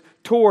reverence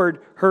toward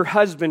her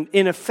husband.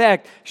 In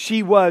effect,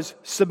 she was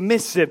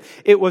submissive.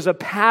 It was a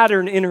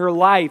pattern in her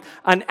life,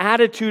 an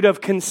attitude of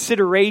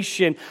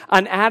consideration,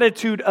 an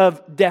attitude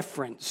of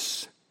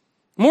deference.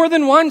 More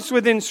than once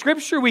within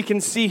Scripture, we can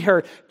see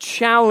her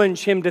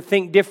challenge him to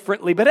think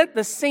differently. But at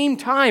the same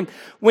time,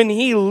 when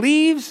he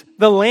leaves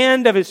the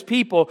land of his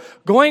people,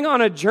 going on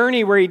a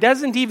journey where he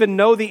doesn't even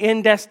know the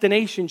end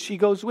destination, she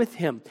goes with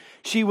him.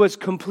 She was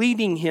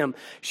completing him.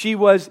 She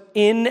was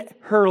in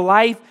her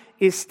life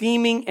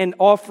esteeming and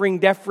offering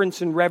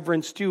deference and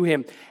reverence to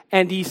him.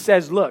 And he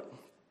says, look,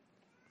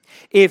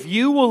 if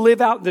you will live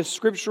out this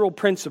scriptural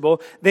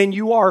principle, then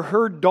you are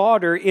her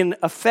daughter in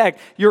effect.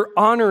 You're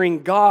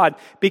honoring God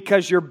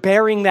because you're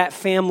bearing that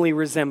family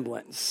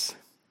resemblance.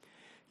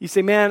 You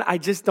say, man, I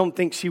just don't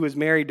think she was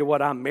married to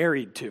what I'm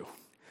married to.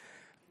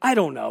 I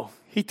don't know.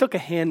 He took a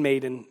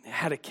handmaid and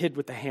had a kid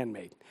with the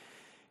handmaid.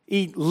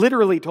 He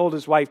literally told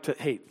his wife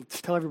hey,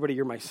 let's tell everybody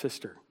you're my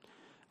sister.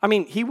 I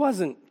mean, he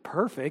wasn't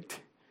perfect.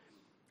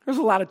 There's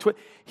a lot of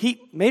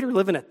he made her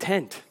live in a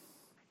tent.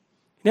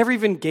 Never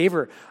even gave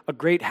her a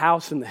great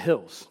house in the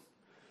hills.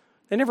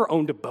 They never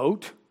owned a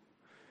boat.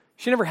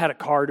 She never had a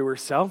car to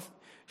herself.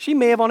 She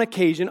may have on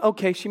occasion,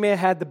 she may have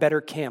had the better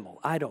camel.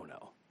 I don't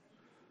know.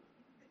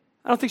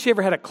 I don't think she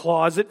ever had a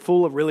closet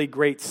full of really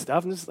great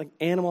stuff. And this is like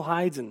animal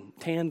hides and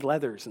tanned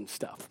leathers and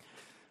stuff.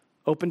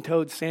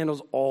 Open-toed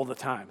sandals all the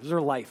time. This is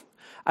her life.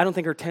 I don't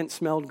think her tent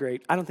smelled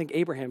great. I don't think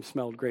Abraham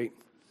smelled great.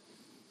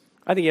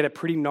 I think he had a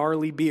pretty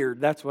gnarly beard.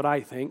 That's what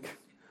I think.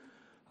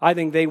 I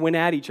think they went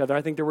at each other.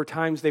 I think there were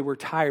times they were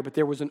tired, but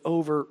there was an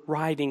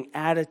overriding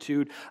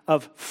attitude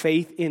of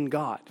faith in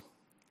God.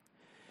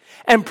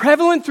 And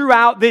prevalent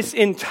throughout this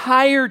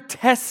entire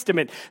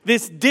Testament,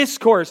 this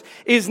discourse,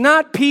 is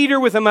not Peter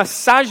with a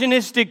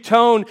misogynistic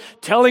tone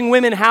telling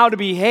women how to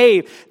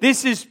behave.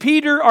 This is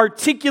Peter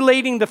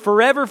articulating the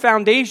forever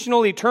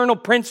foundational eternal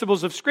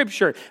principles of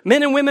Scripture.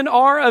 Men and women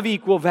are of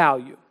equal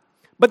value.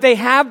 But they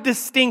have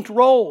distinct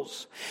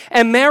roles.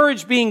 And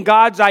marriage being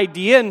God's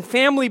idea and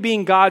family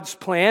being God's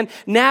plan,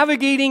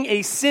 navigating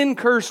a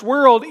sin-cursed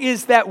world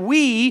is that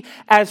we,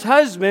 as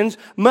husbands,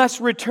 must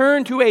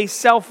return to a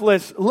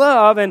selfless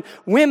love, and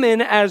women,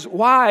 as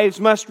wives,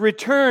 must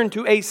return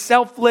to a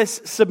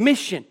selfless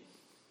submission.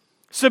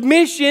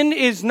 Submission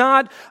is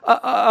not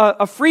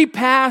a free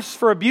pass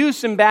for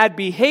abuse and bad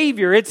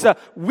behavior. It's a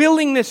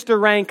willingness to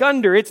rank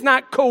under. It's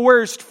not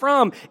coerced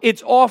from.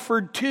 It's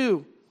offered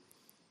to.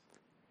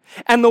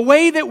 And the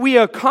way that we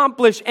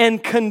accomplish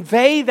and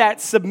convey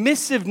that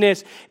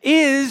submissiveness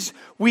is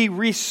we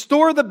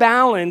restore the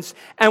balance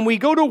and we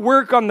go to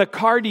work on the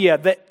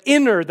cardia, the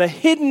inner, the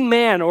hidden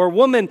man or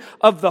woman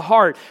of the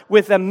heart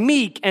with a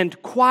meek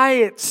and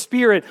quiet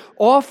spirit,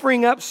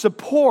 offering up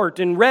support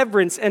and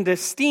reverence and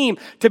esteem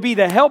to be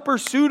the helper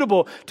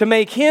suitable to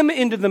make him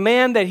into the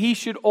man that he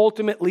should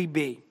ultimately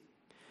be.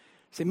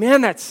 You say, man,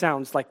 that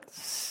sounds like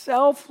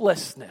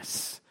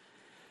selflessness.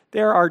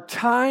 There are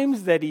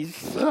times that he's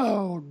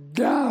so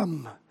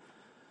dumb.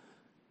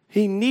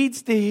 He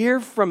needs to hear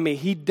from me.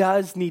 He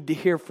does need to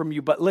hear from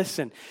you. But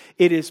listen,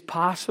 it is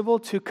possible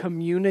to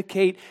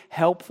communicate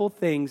helpful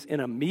things in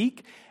a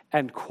meek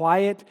and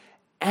quiet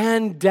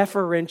and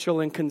deferential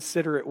and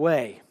considerate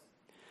way.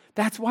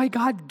 That's why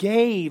God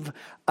gave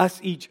us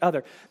each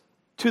other.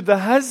 To the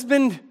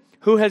husband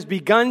who has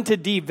begun to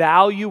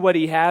devalue what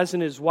he has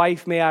in his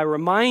wife, may I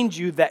remind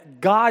you that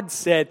God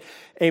said,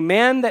 a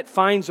man that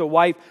finds a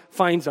wife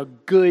finds a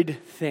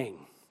good thing.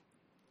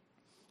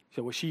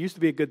 So, well, she used to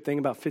be a good thing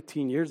about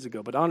 15 years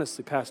ago, but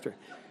honestly, Pastor,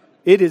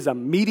 it is a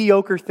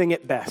mediocre thing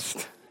at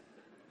best.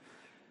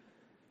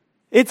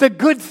 It's a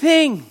good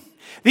thing.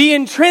 The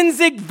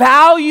intrinsic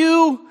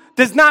value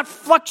does not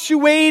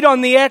fluctuate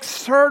on the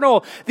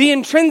external. The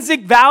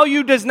intrinsic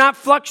value does not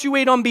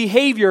fluctuate on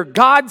behavior.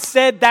 God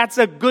said that's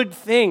a good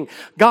thing.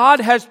 God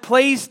has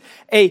placed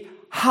a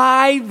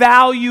high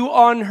value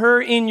on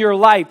her in your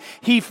life.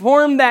 He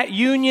formed that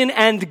union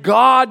and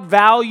God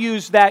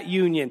values that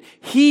union.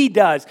 He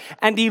does.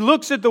 And he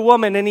looks at the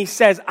woman and he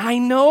says, I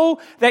know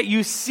that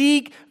you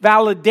seek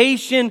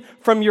validation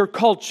from your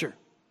culture.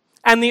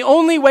 And the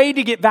only way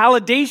to get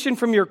validation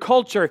from your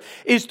culture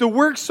is to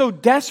work so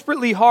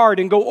desperately hard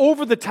and go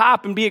over the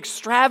top and be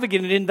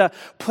extravagant in the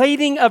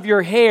plaiting of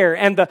your hair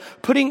and the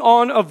putting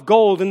on of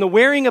gold and the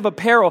wearing of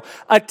apparel,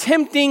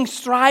 attempting,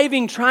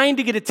 striving, trying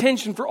to get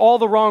attention for all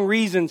the wrong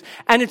reasons.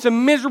 And it's a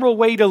miserable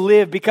way to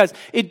live because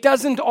it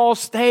doesn't all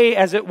stay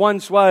as it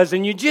once was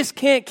and you just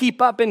can't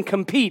keep up and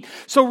compete.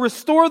 So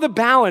restore the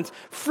balance.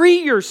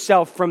 Free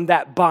yourself from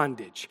that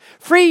bondage.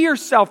 Free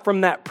yourself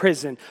from that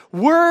prison.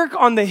 Work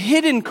on the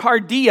hidden cardia.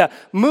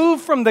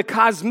 Move from the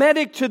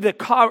cosmetic to the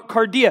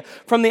cardia,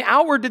 from the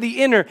outward to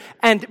the inner,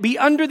 and be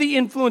under the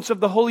influence of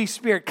the Holy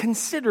Spirit,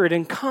 considerate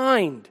and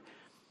kind,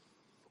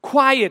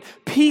 quiet,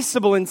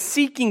 peaceable, and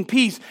seeking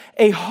peace,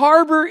 a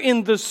harbor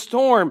in the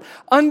storm.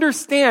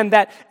 Understand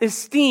that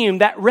esteem,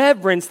 that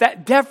reverence,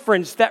 that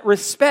deference, that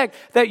respect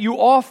that you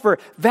offer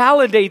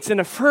validates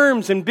and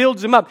affirms and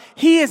builds him up.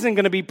 He isn't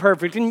going to be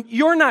perfect, and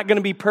you're not going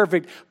to be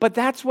perfect, but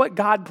that's what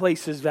God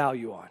places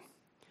value on.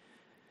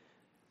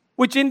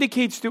 Which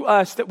indicates to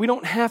us that we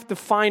don't have to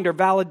find our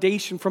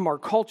validation from our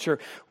culture.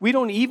 We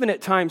don't even at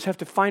times have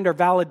to find our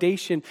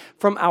validation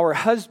from our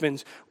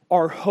husbands.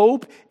 Our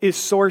hope is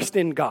sourced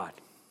in God.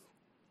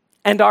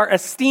 And our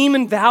esteem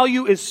and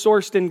value is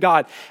sourced in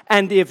God.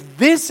 And if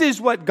this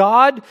is what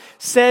God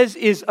says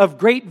is of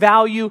great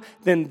value,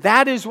 then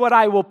that is what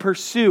I will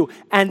pursue.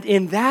 And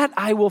in that,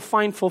 I will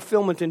find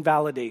fulfillment and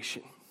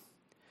validation.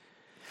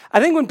 I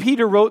think when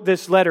Peter wrote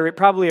this letter, it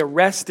probably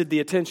arrested the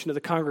attention of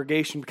the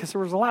congregation because there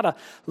was a lot of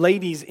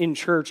ladies in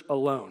church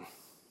alone.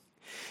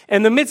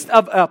 In the midst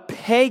of a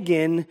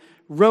pagan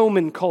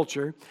Roman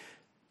culture,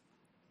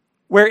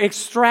 where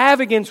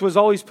extravagance was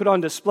always put on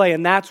display,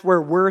 and that's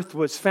where worth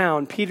was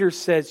found, Peter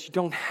says, you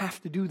don't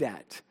have to do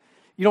that.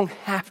 You don't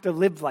have to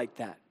live like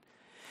that.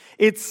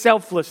 It's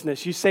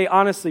selflessness. You say,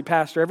 honestly,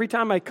 Pastor, every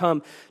time I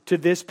come to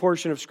this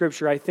portion of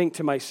Scripture, I think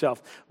to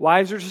myself,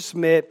 wives are to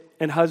submit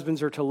and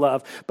husbands are to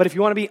love. But if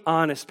you want to be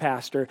honest,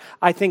 Pastor,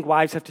 I think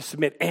wives have to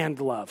submit and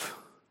love.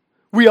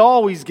 We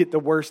always get the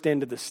worst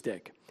end of the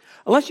stick.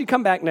 Unless you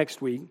come back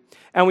next week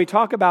and we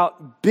talk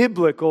about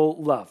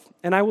biblical love.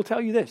 And I will tell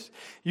you this,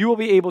 you will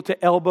be able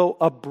to elbow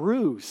a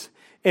bruise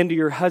into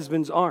your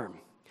husband's arm.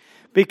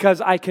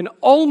 Because I can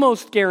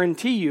almost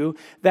guarantee you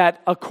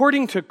that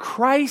according to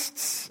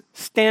Christ's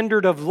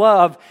standard of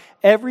love,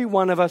 every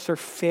one of us are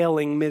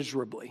failing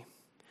miserably.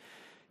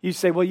 You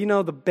say, well, you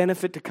know, the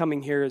benefit to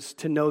coming here is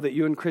to know that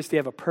you and Christy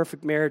have a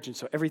perfect marriage, and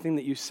so everything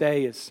that you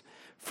say is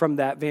from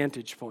that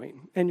vantage point.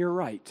 And you're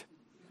right.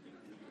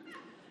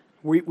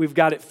 We've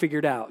got it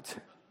figured out.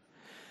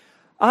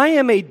 I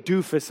am a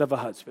doofus of a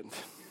husband.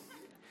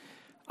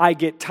 I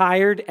get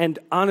tired, and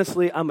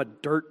honestly, I'm a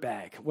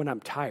dirtbag when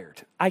I'm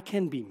tired. I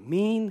can be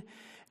mean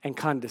and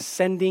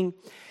condescending.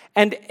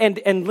 And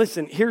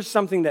listen, here's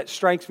something that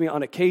strikes me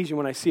on occasion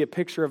when I see a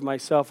picture of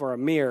myself or a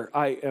mirror.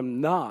 I am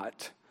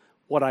not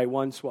what I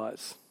once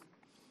was.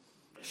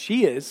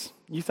 She is.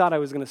 You thought I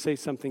was going to say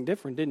something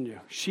different, didn't you?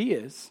 She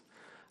is.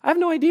 I have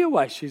no idea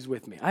why she's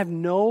with me. I have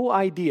no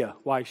idea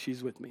why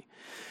she's with me.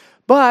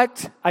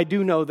 But I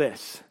do know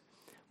this.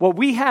 What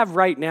we have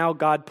right now,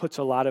 God puts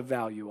a lot of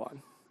value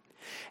on.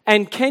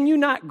 And can you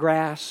not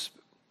grasp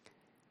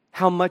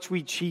how much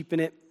we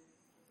cheapen it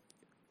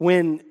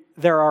when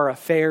there are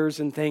affairs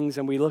and things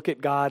and we look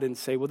at God and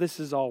say, well, this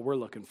is all we're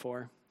looking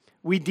for.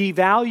 We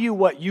devalue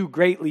what you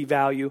greatly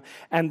value,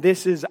 and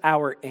this is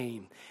our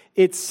aim.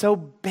 It's so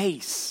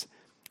base,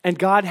 and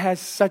God has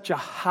such a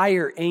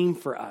higher aim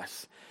for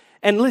us.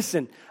 And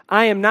listen,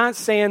 I am not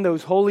saying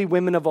those holy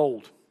women of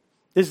old.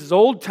 This is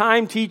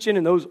old-time teaching,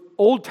 and those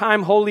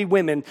old-time holy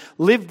women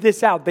lived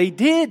this out. They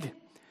did.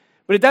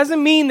 But it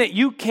doesn't mean that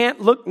you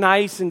can't look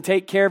nice and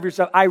take care of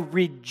yourself. I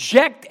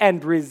reject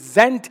and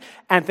resent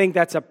and think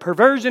that's a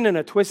perversion and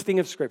a twisting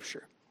of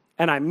Scripture.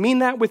 And I mean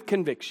that with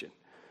conviction.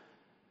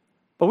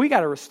 But we got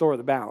to restore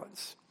the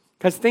balance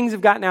because things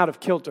have gotten out of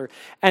kilter.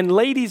 And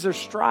ladies are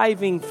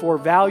striving for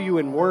value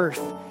and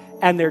worth,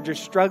 and they're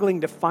just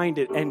struggling to find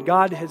it. And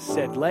God has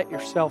said, let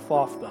yourself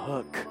off the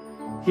hook.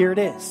 Here it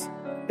is.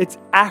 It's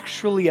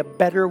actually a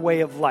better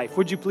way of life.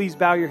 Would you please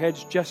bow your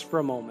heads just for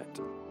a moment?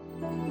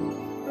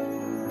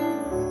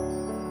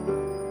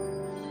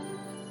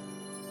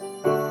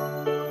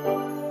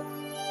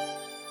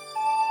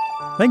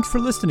 Thanks for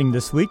listening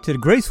this week to the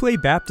Graceway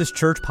Baptist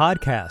Church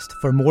podcast.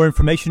 For more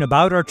information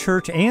about our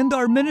church and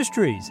our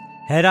ministries,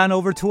 head on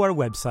over to our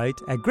website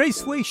at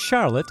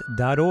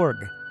gracewayscharlotte.org.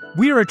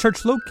 We are a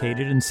church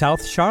located in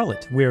South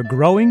Charlotte. We are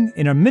growing,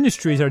 and our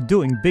ministries are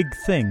doing big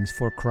things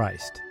for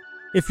Christ.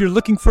 If you're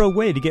looking for a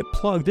way to get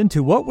plugged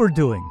into what we're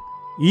doing,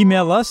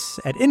 email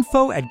us at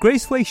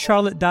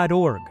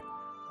info@gracewayscharlotte.org.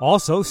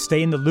 Also,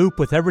 stay in the loop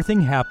with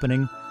everything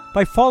happening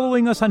by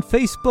following us on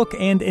Facebook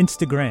and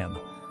Instagram.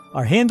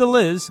 Our handle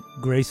is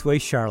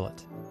Graceway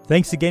Charlotte.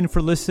 Thanks again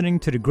for listening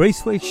to the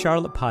Graceway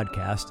Charlotte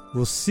podcast.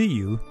 We'll see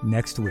you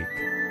next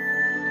week.